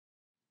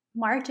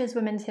March is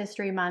Women's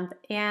History Month,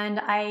 and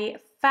I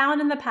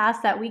found in the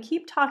past that we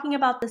keep talking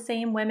about the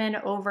same women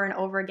over and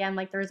over again,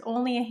 like there's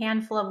only a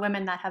handful of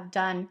women that have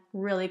done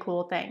really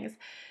cool things.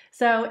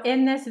 So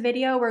in this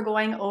video, we're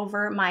going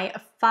over my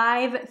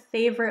 5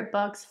 favorite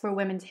books for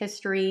women's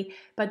history,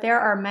 but there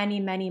are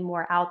many, many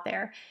more out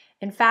there.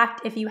 In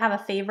fact, if you have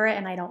a favorite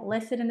and I don't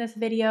list it in this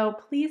video,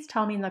 please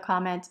tell me in the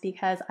comments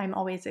because I'm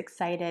always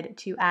excited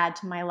to add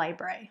to my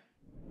library.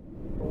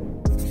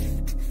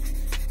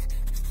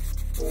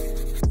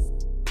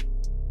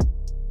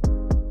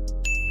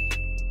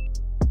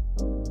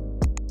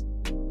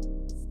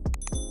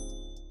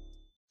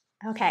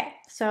 Okay,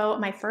 so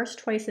my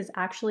first choice is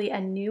actually a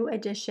new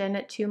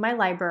addition to my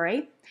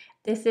library.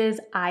 This is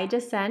I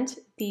Dissent,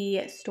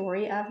 the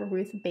story of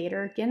Ruth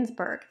Bader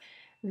Ginsburg.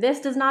 This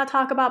does not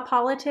talk about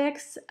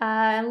politics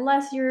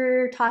unless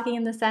you're talking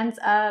in the sense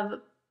of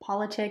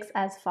politics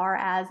as far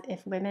as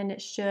if women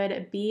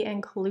should be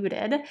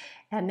included,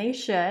 and they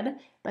should.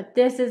 But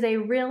this is a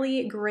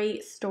really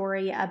great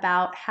story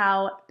about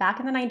how back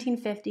in the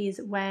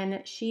 1950s,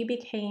 when she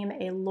became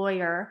a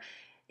lawyer,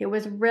 it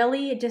was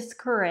really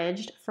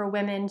discouraged for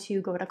women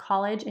to go to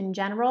college in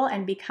general,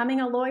 and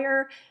becoming a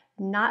lawyer,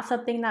 not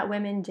something that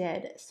women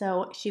did.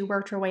 So she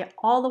worked her way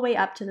all the way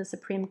up to the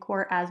Supreme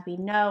Court, as we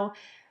know.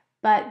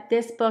 But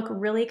this book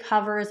really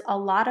covers a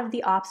lot of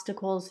the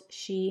obstacles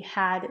she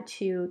had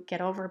to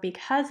get over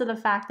because of the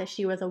fact that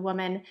she was a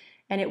woman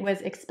and it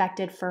was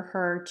expected for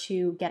her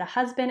to get a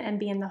husband and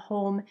be in the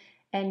home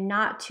and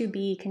not to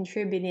be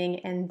contributing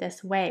in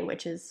this way,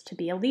 which is to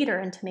be a leader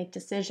and to make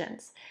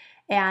decisions.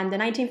 And the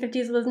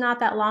 1950s was not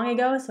that long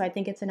ago, so I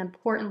think it's an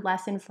important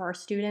lesson for our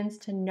students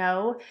to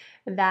know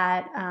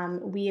that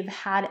we've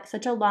had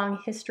such a long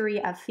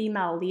history of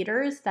female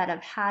leaders that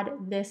have had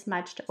this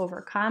much to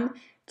overcome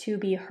to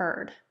be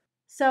heard.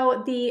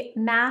 So the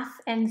math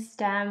and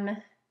STEM,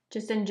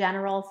 just in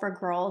general for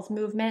girls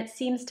movement,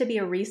 seems to be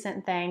a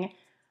recent thing.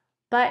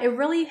 But it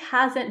really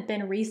hasn't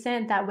been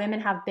recent that women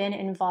have been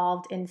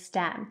involved in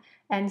STEM.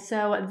 And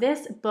so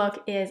this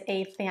book is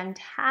a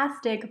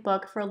fantastic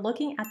book for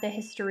looking at the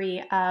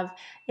history of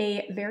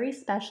a very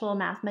special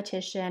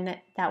mathematician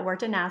that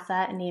worked at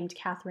NASA named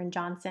Katherine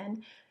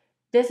Johnson.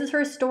 This is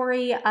her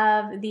story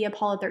of the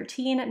Apollo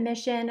 13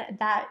 mission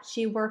that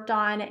she worked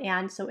on,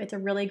 and so it's a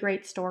really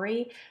great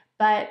story.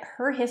 But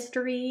her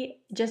history,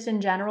 just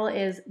in general,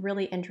 is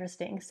really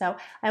interesting. So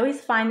I always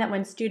find that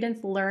when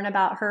students learn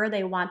about her,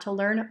 they want to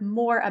learn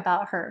more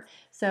about her.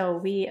 So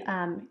we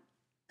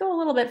go a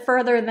little bit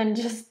further than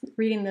just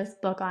reading this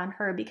book on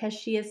her because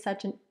she is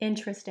such an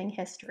interesting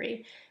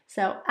history.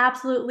 So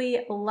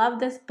absolutely love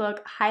this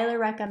book, highly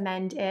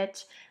recommend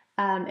it.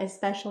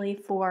 Especially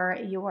for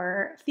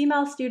your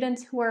female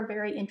students who are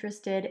very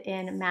interested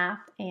in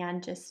math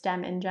and just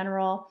STEM in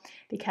general,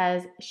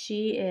 because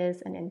she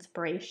is an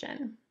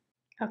inspiration.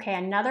 Okay,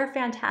 another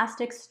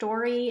fantastic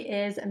story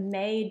is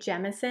Mae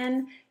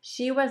Jemison.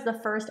 She was the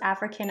first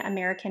African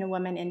American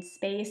woman in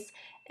space.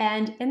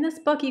 And in this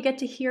book, you get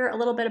to hear a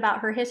little bit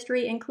about her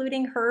history,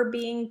 including her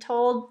being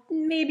told,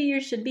 maybe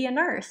you should be a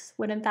nurse.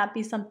 Wouldn't that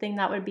be something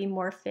that would be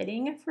more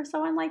fitting for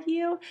someone like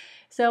you?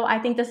 So I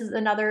think this is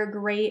another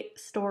great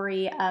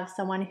story of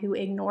someone who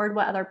ignored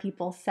what other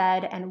people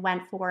said and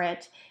went for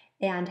it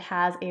and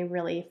has a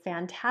really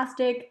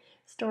fantastic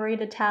story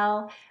to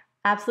tell.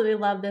 Absolutely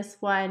love this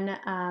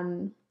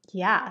one.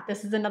 Yeah,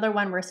 this is another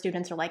one where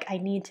students are like, I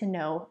need to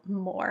know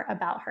more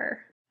about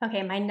her.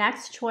 Okay, my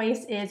next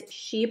choice is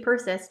She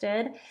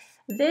Persisted.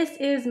 This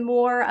is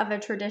more of a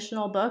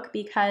traditional book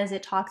because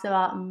it talks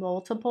about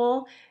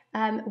multiple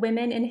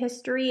women in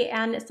history,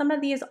 and some of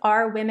these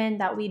are women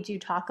that we do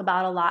talk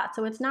about a lot.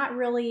 So it's not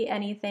really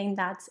anything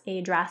that's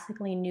a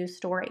drastically new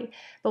story.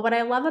 But what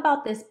I love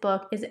about this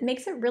book is it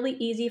makes it really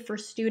easy for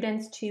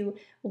students to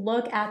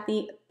look at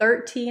the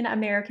 13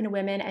 American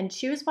women and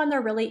choose one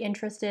they're really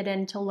interested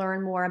in to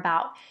learn more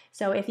about.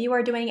 So if you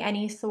are doing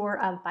any sort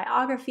of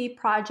biography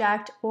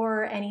project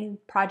or any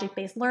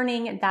project-based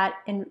learning that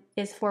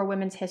is for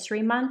Women's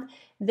History Month,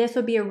 this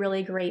would be a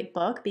really great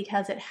book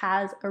because it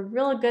has a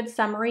real good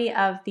summary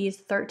of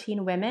these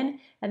 13 women,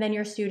 and then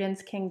your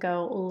students can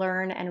go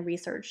learn and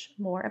research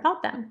more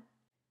about them.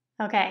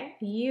 Okay,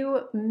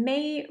 you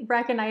may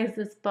recognize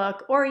this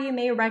book or you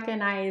may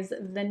recognize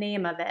the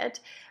name of it,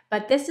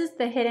 but this is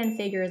the Hidden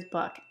Figures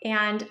book.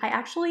 And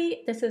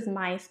this is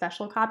my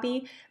special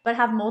copy, but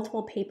have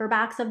multiple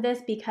paperbacks of this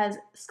because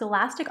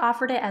Scholastic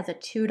offered it as a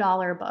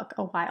 $2 book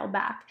a while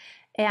back.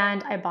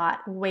 And I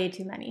bought way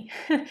too many.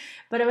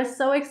 But I was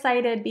so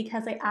excited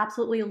because I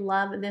absolutely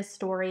love this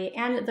story.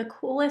 And the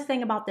coolest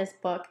thing about this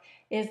book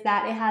is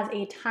that it has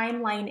a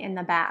timeline in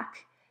the back.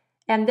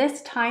 And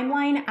this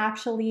timeline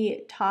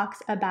actually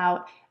talks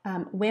about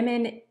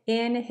women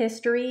in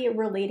history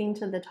relating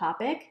to the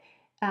topic.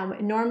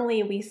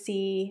 Normally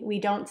we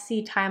don't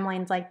see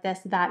timelines like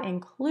this that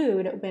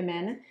include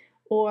women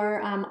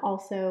or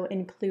also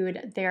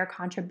include their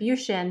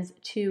contributions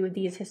to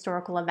these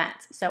historical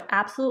events. So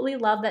absolutely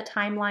love that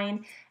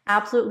timeline,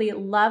 absolutely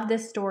love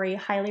this story,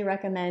 highly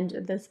recommend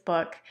this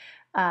book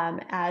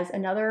as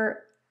another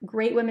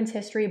great women's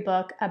history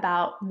book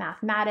about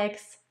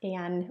mathematics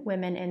and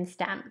women in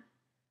STEM.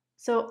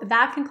 So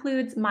that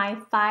concludes my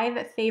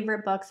 5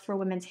 favorite books for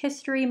Women's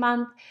History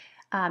Month.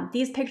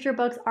 These picture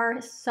books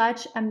are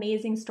such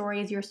amazing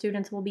stories. Your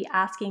students will be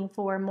asking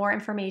for more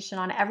information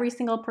on every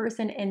single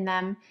person in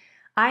them.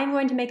 I'm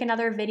going to make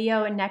another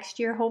video next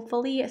year,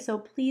 hopefully, so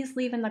please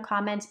leave in the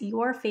comments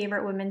your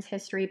favorite women's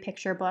history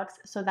picture books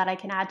so that I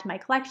can add to my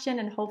collection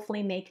and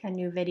hopefully make a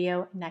new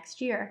video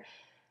next year.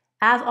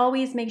 As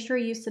always, make sure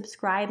you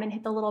subscribe and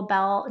hit the little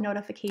bell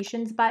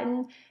notifications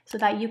button so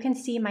that you can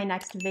see my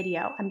next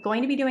video. I'm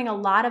going to be doing a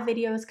lot of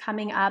videos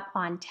coming up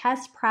on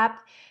test prep.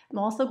 I'm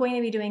also going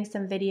to be doing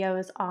some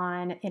videos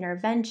on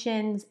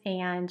interventions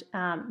and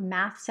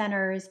math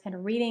centers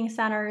and reading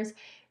centers.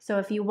 So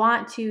if you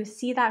want to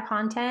see that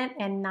content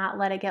and not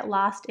let it get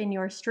lost in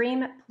your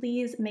stream,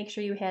 please make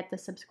sure you hit the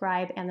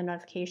subscribe and the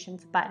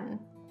notifications button.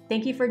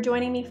 Thank you for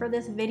joining me for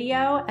this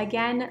video.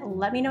 Again,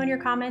 let me know in your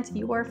comments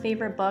your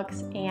favorite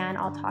books, and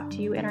I'll talk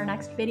to you in our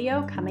next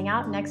video coming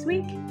out next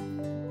week.